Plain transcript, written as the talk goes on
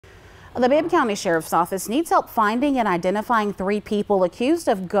The Bibb County Sheriff's Office needs help finding and identifying 3 people accused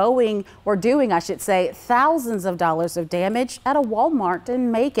of doing, I should say, thousands of dollars of damage at a Walmart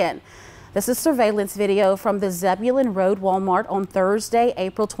in Macon. This is surveillance video from the Zebulon Road Walmart on Thursday,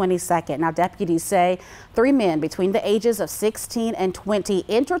 April 22nd. Now, deputies say 3 men between the ages of 16 and 20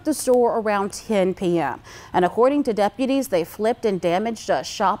 entered the store around 10 p.m. And according to deputies, they flipped and damaged a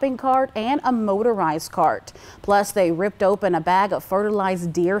shopping cart and a motorized cart. Plus, they ripped open a bag of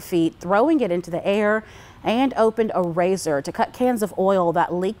fertilized deer feed, throwing it into the air, and opened a razor to cut cans of oil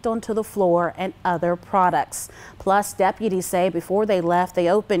that leaked onto the floor and other products. Plus, deputies say before they left, they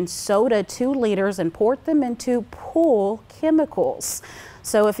opened soda 2 liters and poured them into pool chemicals.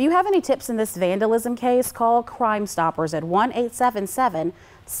 So if you have any tips in this vandalism case, call Crime Stoppers at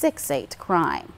 1-877-68-CRIME.